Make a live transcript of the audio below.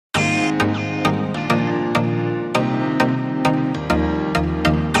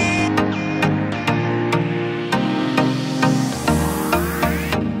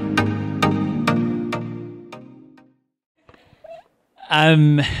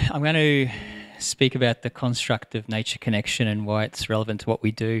I'm going to speak about the construct of nature connection and why it's relevant to what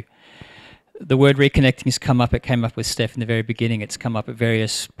we do. The word reconnecting has come up. It came up with Steph in the very beginning. It's come up at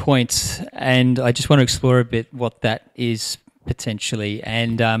various points, and I just want to explore a bit what that is potentially.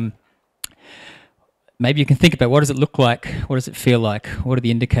 And maybe you can think about, what does it look like? What does it feel like? What are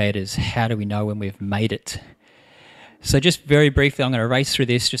the indicators? How do we know when we've made it? So just very briefly, I'm going to race through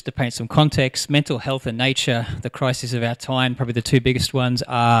this just to paint some context. Mental health and nature, the crises of our time, probably the two biggest ones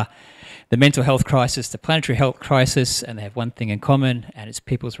are the mental health crisis, the planetary health crisis, and they have one thing in common, and it's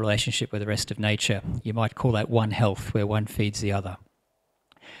people's relationship with the rest of nature. You might call that one health, where one feeds the other.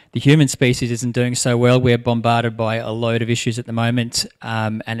 The human species isn't doing so well. We're bombarded by a load of issues at the moment,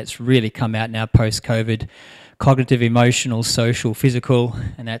 and it's really come out now post-COVID. Cognitive, emotional, social, physical,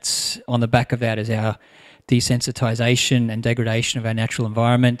 and that's on the back of that is our desensitization and degradation of our natural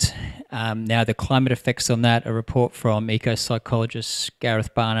environment. Now the climate effects on that, a report from eco-psychologist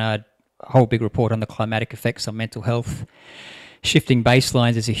Gareth Barnard, a whole big report on the climatic effects on mental health. Shifting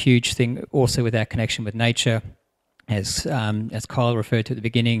baselines is a huge thing also with our connection with nature, as Kyle referred to at the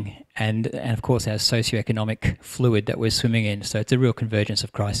beginning, and of course our socioeconomic fluid that we're swimming in. So it's a real convergence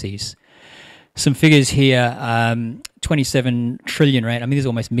of crises. Some figures here, 27 trillion rand. I mean, these are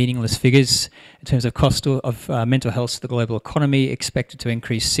almost meaningless figures in terms of cost of mental health to the global economy, expected to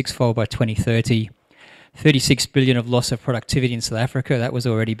increase sixfold by 2030. 36 billion of loss of productivity in South Africa. That was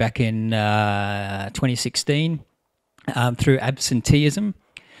already back in 2016 through absenteeism.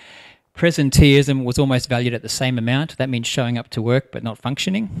 Presenteeism was almost valued at the same amount. That means showing up to work but not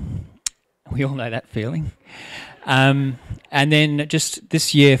functioning. We all know that feeling. And then just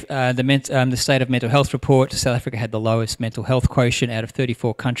this year, the State of Mental Health report, South Africa had the lowest mental health quotient out of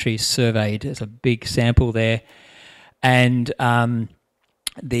 34 countries surveyed. There's a big sample there. And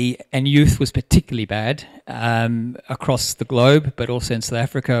youth was particularly bad across the globe, but also in South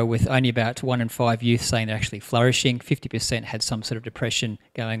Africa, with only about 1 in 5 youth saying they're actually flourishing. 50% had some sort of depression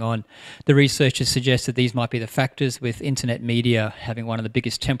going on. The researchers suggest that these might be the factors, with internet media having one of the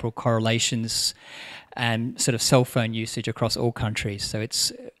biggest temporal correlations and sort of cell phone usage across all countries. So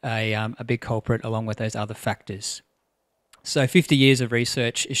it's a big culprit along with those other factors. So 50 years of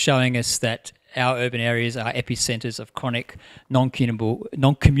research is showing us that our urban areas are epicenters of chronic,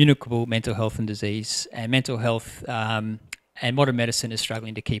 non-communicable mental health and disease. And mental health and modern medicine is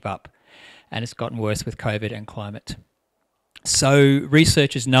struggling to keep up. And it's gotten worse with COVID and climate. So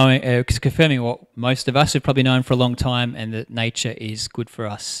research is confirming what most of us have probably known for a long time, and that nature is good for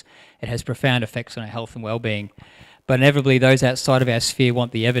us. It has profound effects on our health and well-being. But inevitably, those outside of our sphere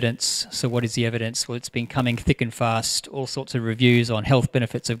want the evidence. So what is the evidence? Well, it's been coming thick and fast. All sorts of reviews on health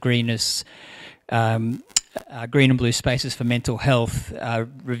benefits of greenness, green and blue spaces for mental health,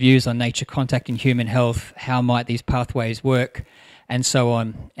 reviews on nature contact and human health, how might these pathways work, and so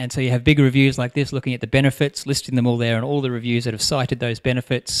on. And so you have big reviews like this looking at the benefits, listing them all there, and all the reviews that have cited those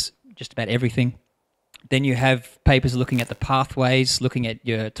benefits, just about everything. Then you have papers looking at the pathways, looking at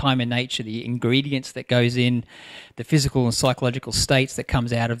your time in nature, the ingredients that goes in, the physical and psychological states that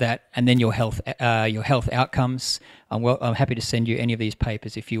comes out of that, and then your health outcomes. I'm happy to send you any of these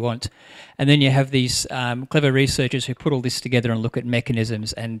papers if you want. And then you have these clever researchers who put all this together and look at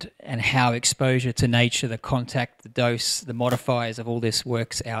mechanisms and how exposure to nature, the contact, the dose, the modifiers of all this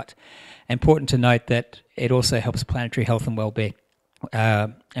works out. Important to note that it also helps planetary health and well-being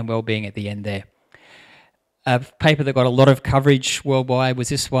at the end there. A paper that got a lot of coverage worldwide was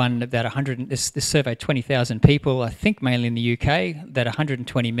this one, that this surveyed 20,000 people, I think mainly in the UK, that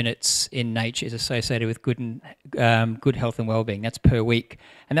 120 minutes in nature is associated with good health and well-being. That's per week.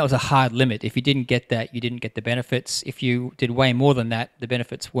 And that was a hard limit. If you didn't get that, you didn't get the benefits. If you did way more than that, the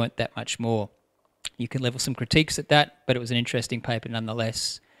benefits weren't that much more. You can level some critiques at that, but it was an interesting paper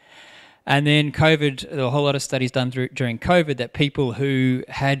nonetheless. And then COVID, a whole lot of studies done during COVID that people who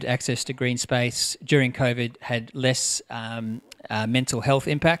had access to green space during COVID had less mental health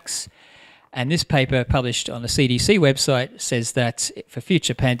impacts. And this paper published on the CDC website says that for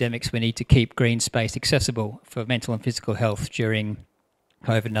future pandemics, we need to keep green space accessible for mental and physical health during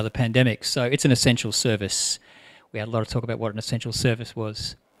COVID and other pandemics. So it's an essential service. We had a lot of talk about what an essential service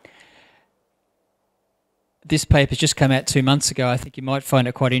was. This paper's just come out 2 months ago. I think you might find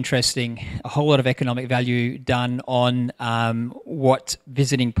it quite interesting. A whole lot of economic value done on what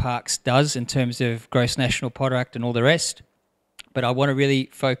visiting parks does in terms of gross national product and all the rest. But I want to really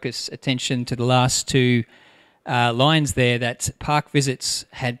focus attention to the last two lines there, that park visits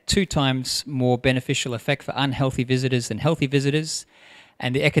had 2 times more beneficial effect for unhealthy visitors than healthy visitors.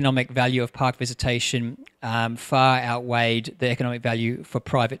 And the economic value of park visitation far outweighed the economic value for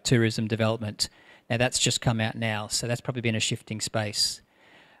private tourism development. Now that's just come out now, so that's probably been a shifting space.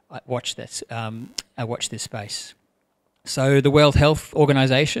 Watch this space. So the World Health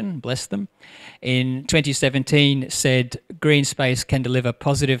Organization, bless them, in 2017 said green space can deliver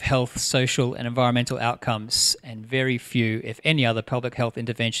positive health, social and environmental outcomes, and very few, if any, other public health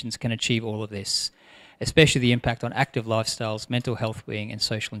interventions can achieve all of this, especially the impact on active lifestyles, mental health being and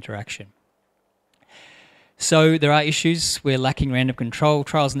social interaction. So there are issues. We're lacking random control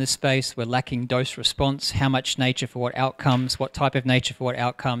trials in this space. We're lacking dose response, how much nature for what outcomes, what type of nature for what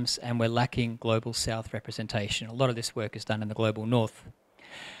outcomes, and we're lacking global south representation. A lot of this work is done in the global north.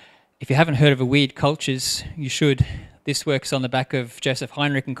 If you haven't heard of weird cultures, you should. This work's on the back of Joseph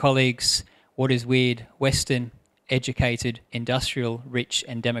Heinrich and colleagues. What is weird? Western, educated, industrial, rich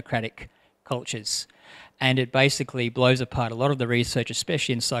and democratic cultures. And it basically blows apart a lot of the research,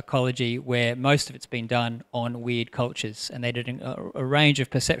 especially in psychology, where most of it's been done on weird cultures. And they did a range of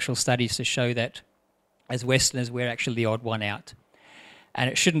perceptual studies to show that as Westerners, we're actually the odd one out. And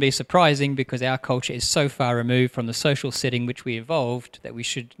it shouldn't be surprising because our culture is so far removed from the social setting which we evolved that we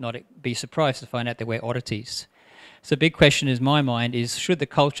should not be surprised to find out that we're oddities. So the big question in my mind is, should the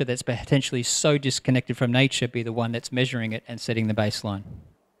culture that's potentially so disconnected from nature be the one that's measuring it and setting the baseline?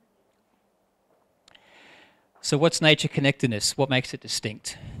 So what's nature connectedness? What makes it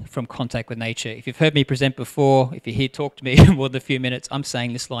distinct from contact with nature? If you've heard me present before, if you're here talk to me more than a few minutes, I'm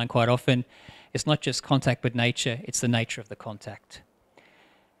saying this line quite often. It's not just contact with nature, it's the nature of the contact.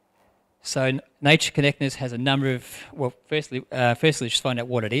 So nature connectedness has a number of, well, firstly just find out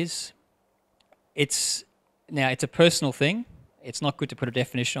what it is. It's a personal thing. It's not good to put a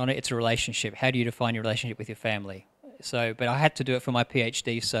definition on it. It's a relationship. How do you define your relationship with your family? But I had to do it for my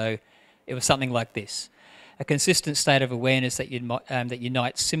PhD, so it was something like this. A consistent state of awareness that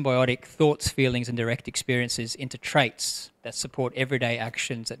unites symbiotic thoughts, feelings and direct experiences into traits that support everyday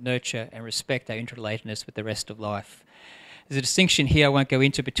actions that nurture and respect our interrelatedness with the rest of life. There's a distinction here I won't go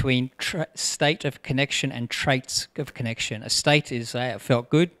into between state of connection and traits of connection. A state is, it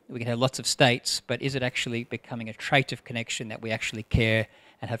felt good, we can have lots of states, but is it actually becoming a trait of connection that we actually care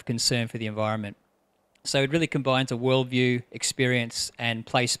and have concern for the environment? So it really combines a worldview, experience and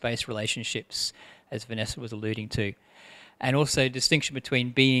place-based relationships, as Vanessa was alluding to. And also distinction between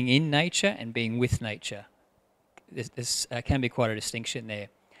being in nature and being with nature. This can be quite a distinction there.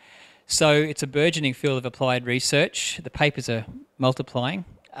 So it's a burgeoning field of applied research. The papers are multiplying.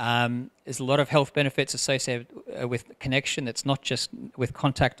 There's a lot of health benefits associated with connection that's not just with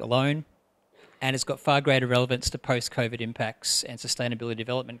contact alone. And it's got far greater relevance to post-COVID impacts and sustainability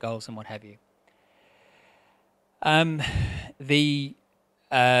development goals and what have you.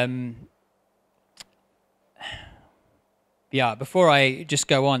 Before I just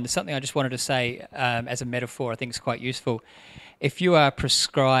go on, there's something I just wanted to say as a metaphor I think is quite useful. If you are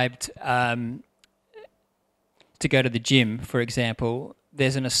prescribed to go to the gym, for example,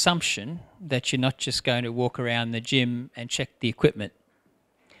 there's an assumption that you're not just going to walk around the gym and check the equipment,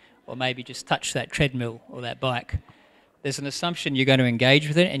 or maybe just touch that treadmill or that bike. There's an assumption you're going to engage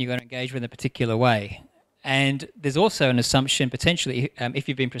with it and you're going to engage with it in a particular way. And there's also an assumption, potentially, if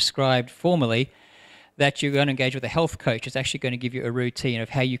you've been prescribed formally, that you're going to engage with a health coach. It's actually going to give you a routine of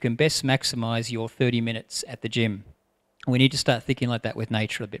how you can best maximise your 30 minutes at the gym. We need to start thinking like that with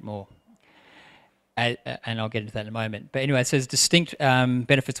nature a bit more. And I'll get into that in a moment. But anyway, it says distinct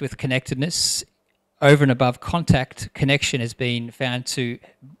benefits with connectedness. Over and above contact, connection has been found to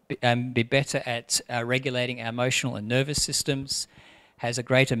be better at regulating our emotional and nervous systems, has a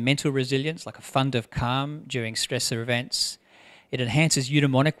greater mental resilience, like a fund of calm during stressor events. It enhances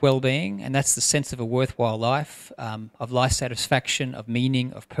eudaimonic well-being, and that's the sense of a worthwhile life, of life satisfaction, of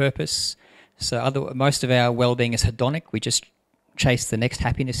meaning, of purpose. So most of our well-being is hedonic. We just chase the next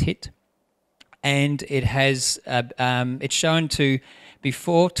happiness hit. And it has, it's shown to be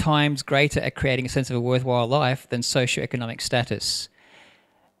 4 times greater at creating a sense of a worthwhile life than socioeconomic status.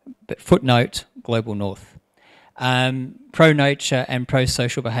 But footnote, global north. Pro-nature and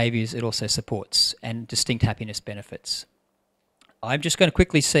pro-social behaviours it also supports, and distinct happiness benefits. I'm just going to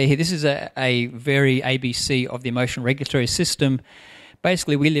quickly say here, this is a very ABC of the emotional regulatory system.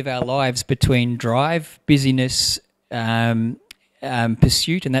 Basically, we live our lives between drive, busyness,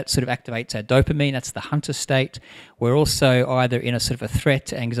 pursuit, and that sort of activates our dopamine. That's the hunter state. We're also either in a sort of a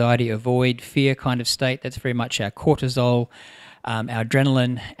threat, anxiety, avoid, fear kind of state. That's very much our cortisol, our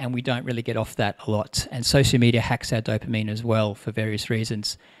adrenaline, and we don't really get off that a lot. And social media hacks our dopamine as well for various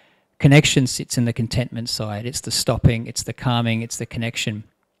reasons. Connection sits in the contentment side. It's the stopping, it's the calming, it's the connection.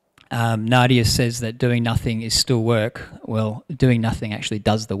 Nadia says that doing nothing is still work. Well, doing nothing actually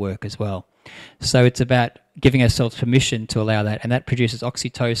does the work as well. So it's about giving ourselves permission to allow that, and that produces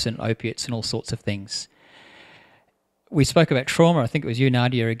oxytocin, opiates, and all sorts of things. We spoke about trauma. I think it was you,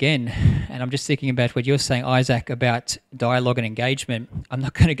 Nadia, again. And I'm just thinking about what you're saying, Isaac, about dialogue and engagement. I'm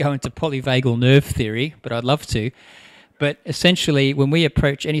not going to go into polyvagal nerve theory, but I'd love to. But essentially, when we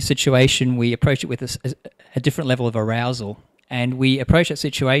approach any situation, we approach it with a different level of arousal. And we approach that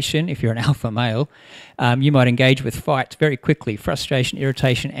situation, if you're an alpha male, you might engage with fight very quickly, frustration,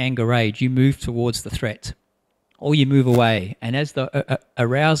 irritation, anger, rage. You move towards the threat, or you move away. And as the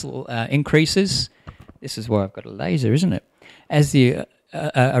arousal increases, this is why I've got a laser, isn't it? As the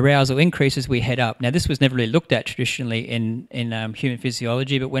arousal increases, we head up. Now, this was never really looked at traditionally in human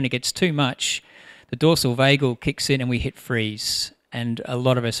physiology, but when it gets too much, the dorsal vagal kicks in and we hit freeze. And a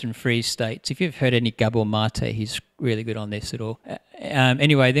lot of us are in freeze states. If you've heard any Gabor Mate, he's really good on this at all.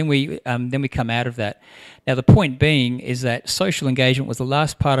 Anyway, then we come out of that. Now, the point being is that social engagement was the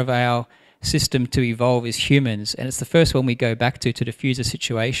last part of our system to evolve as humans, and it's the first one we go back to diffuse a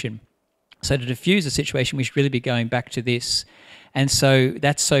situation. So to diffuse a situation, we should really be going back to this. And so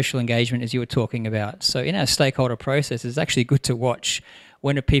that's social engagement, as you were talking about. So in our stakeholder process, it's actually good to watch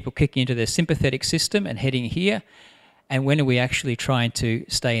when are people kicking into their sympathetic system and heading here, and when are we actually trying to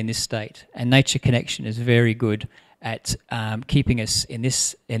stay in this state. And nature connection is very good at keeping us in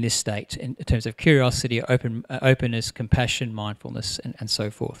this state in terms of curiosity, openness, compassion, mindfulness, and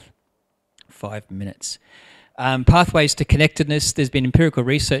so forth. 5 minutes. Pathways to connectedness, there's been empirical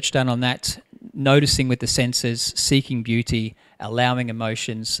research done on that, noticing with the senses, seeking beauty, allowing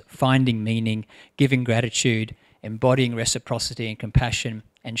emotions, finding meaning, giving gratitude, embodying reciprocity and compassion,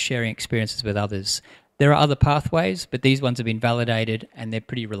 and sharing experiences with others. There are other pathways, but these ones have been validated and they're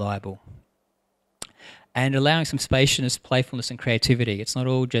pretty reliable. And allowing some spaciousness, playfulness and creativity. It's not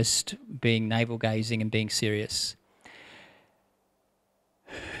all just being navel-gazing and being serious.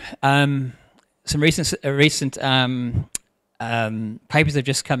 Some recent papers have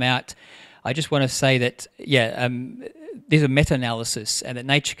just come out. I just want to say that, these are meta-analysis, and that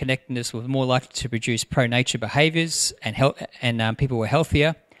nature connectedness was more likely to produce pro-nature behaviours, and people were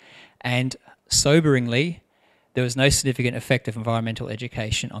healthier. And soberingly, there was no significant effect of environmental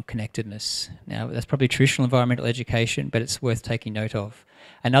education on connectedness. Now, that's probably traditional environmental education, but it's worth taking note of.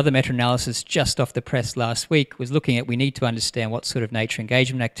 Another meta-analysis just off the press last week was looking at, we need to understand what sort of nature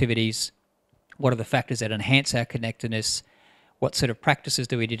engagement activities, what are the factors that enhance our connectedness, what sort of practices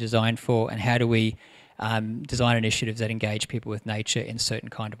do we design for, and how do we design initiatives that engage people with nature in certain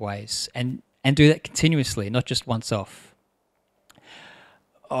kind of ways, and do that continuously, not just once off.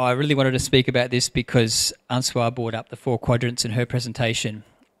 I really wanted to speak about this because Ansoir brought up the 4 quadrants in her presentation,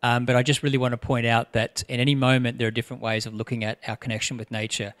 but I just really want to point out that in any moment there are different ways of looking at our connection with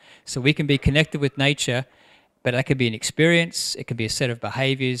nature. So we can be connected with nature, but that could be an experience, it could be a set of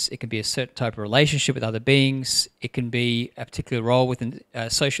behaviours, it can be a certain type of relationship with other beings, it can be a particular role within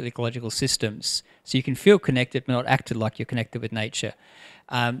social-ecological systems. So you can feel connected but not acted like you're connected with nature.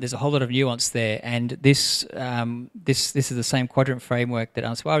 There's a whole lot of nuance there, and this is the same quadrant framework that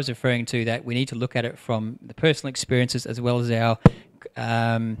Ansoir was referring to, that we need to look at it from the personal experiences as well as our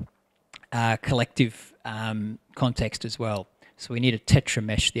collective context as well. So we need to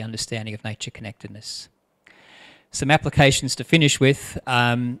tetramesh the understanding of nature connectedness. Some applications to finish with.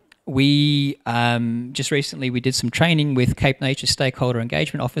 We just recently we did some training with Cape Nature stakeholder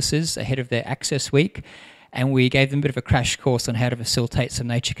engagement officers ahead of their Access Week, and we gave them a bit of a crash course on how to facilitate some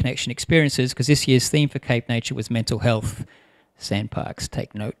nature connection experiences, because this year's theme for Cape Nature was mental health. Sandparks,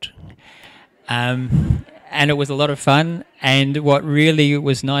 take note. And it was a lot of fun, and what really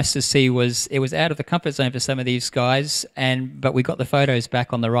was nice to see was it was out of the comfort zone for some of these guys, but we got the photos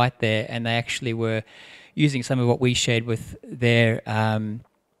back on the right there, and they actually were using some of what we shared with their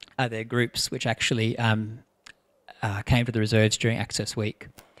groups, which actually came to the reserves during Access Week.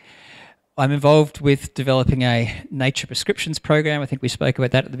 I'm involved with developing a nature prescriptions program. I think we spoke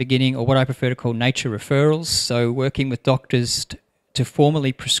about that at the beginning, or what I prefer to call nature referrals. So working with doctors to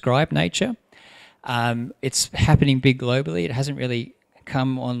formally prescribe nature. It's happening big globally. It hasn't really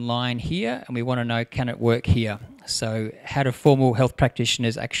come online here, and we want to know, can it work here? So how do formal health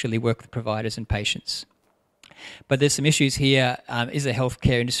practitioners actually work with providers and patients? But there's some issues here. Is the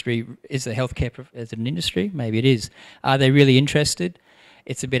healthcare industry, is it an industry? Maybe it is. Are they really interested?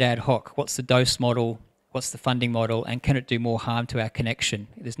 It's a bit ad hoc. What's the dose model? What's the funding model? And can it do more harm to our connection?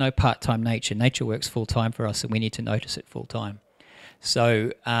 There's no part-time nature. Nature works full-time for us, and we need to notice it full-time.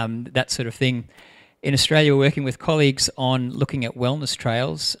 So that sort of thing. In Australia, we're working with colleagues on looking at wellness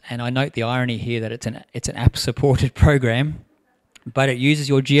trails, and I note the irony here that it's an app-supported program. but it uses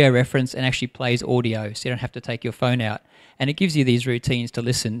your georeference and actually plays audio, so you don't have to take your phone out. And it gives you these routines to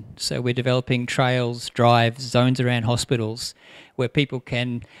listen. So we're developing trails, drives, zones around hospitals where people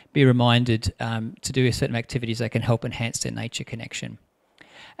can be reminded to do certain activities that can help enhance their nature connection.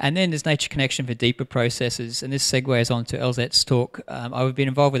 And then there's nature connection for deeper processes, and this segues on to Elzet's talk. I've been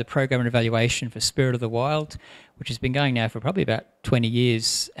involved with a program and evaluation for Spirit of the Wild, which has been going now for probably about 20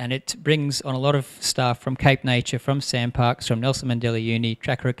 years, and it brings on a lot of staff from Cape Nature, from Sandparks, from Nelson Mandela Uni,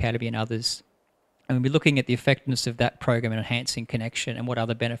 Tracker Academy and others. And we'll be looking at the effectiveness of that program in enhancing connection and what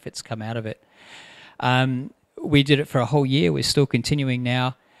other benefits come out of it. We did it for a whole year. We're still continuing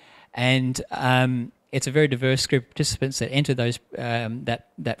now. And it's a very diverse group of participants that enter those that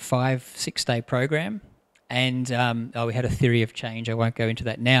 5-6 day program. And we had a theory of change. I won't go into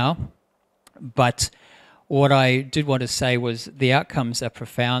that now. But what I did want to say was the outcomes are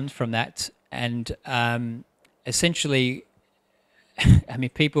profound from that. And essentially, I mean,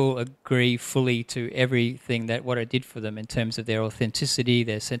 people agree fully to everything that what I did for them in terms of their authenticity,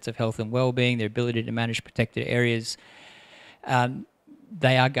 their sense of health and well-being, their ability to manage protected areas.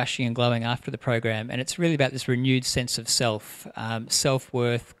 They are gushing and glowing after the program, and it's really about this renewed sense of self,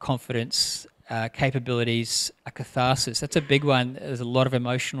 self-worth, confidence, capabilities, a catharsis. That's a big one. There's a lot of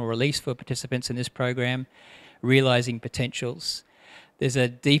emotional release for participants in this program, realising potentials. There's a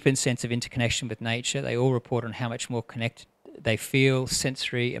deepened sense of interconnection with nature. They all report on how much more connected they feel,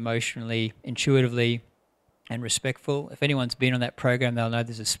 sensory, emotionally, intuitively, and respectful. If anyone's been on that program, they'll know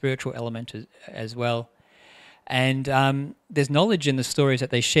there's a spiritual element as well. And there's knowledge in the stories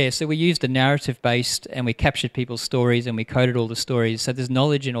that they share. So we used a narrative-based, and we captured people's stories, and we coded all the stories. So there's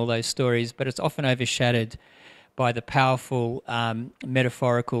knowledge in all those stories, but it's often overshadowed by the powerful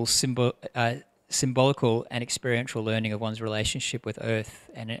metaphorical, symbolical and experiential learning of one's relationship with Earth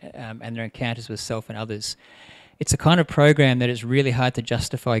and their encounters with self and others. It's a kind of program that is really hard to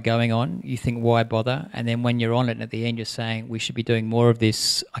justify going on. You think, why bother? And then when you're on it and at the end you're saying, we should be doing more of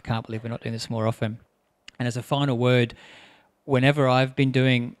this. I can't believe we're not doing this more often. And as a final word, whenever I've been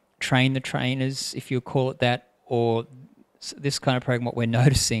doing train the trainers, if you call it that, or this kind of program, what we're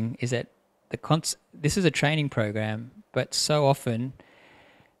noticing is that this is a training program, but so often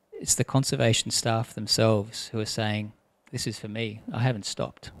it's the conservation staff themselves who are saying, this is for me. I haven't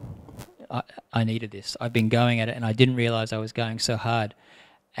stopped. I needed this. I've been going at it and I didn't realise I was going so hard.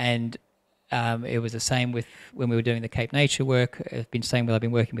 And it was the same with when we were doing the Cape Nature work. It's been the same when I've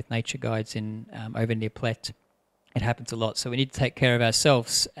been working with nature guides in over near Plett. It happens a lot. So we need to take care of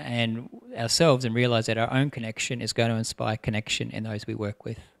ourselves and realise that our own connection is going to inspire connection in those we work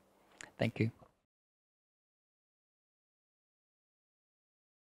with. Thank you.